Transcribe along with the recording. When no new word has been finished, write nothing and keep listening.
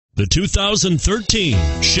The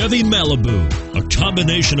 2013 Chevy Malibu, a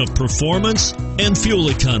combination of performance and fuel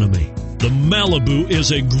economy. The Malibu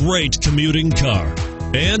is a great commuting car,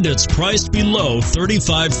 and it's priced below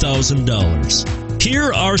 $35,000.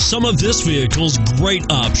 Here are some of this vehicle's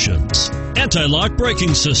great options: anti-lock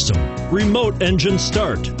braking system, remote engine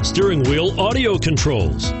start, steering wheel audio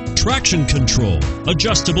controls, traction control,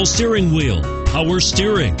 adjustable steering wheel, power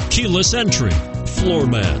steering, keyless entry, floor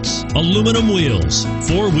mats, aluminum wheels,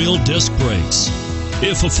 four-wheel disc brakes.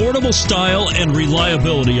 If affordable style and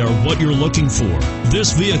reliability are what you're looking for,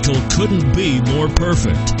 this vehicle couldn't be more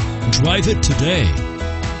perfect. Drive it today.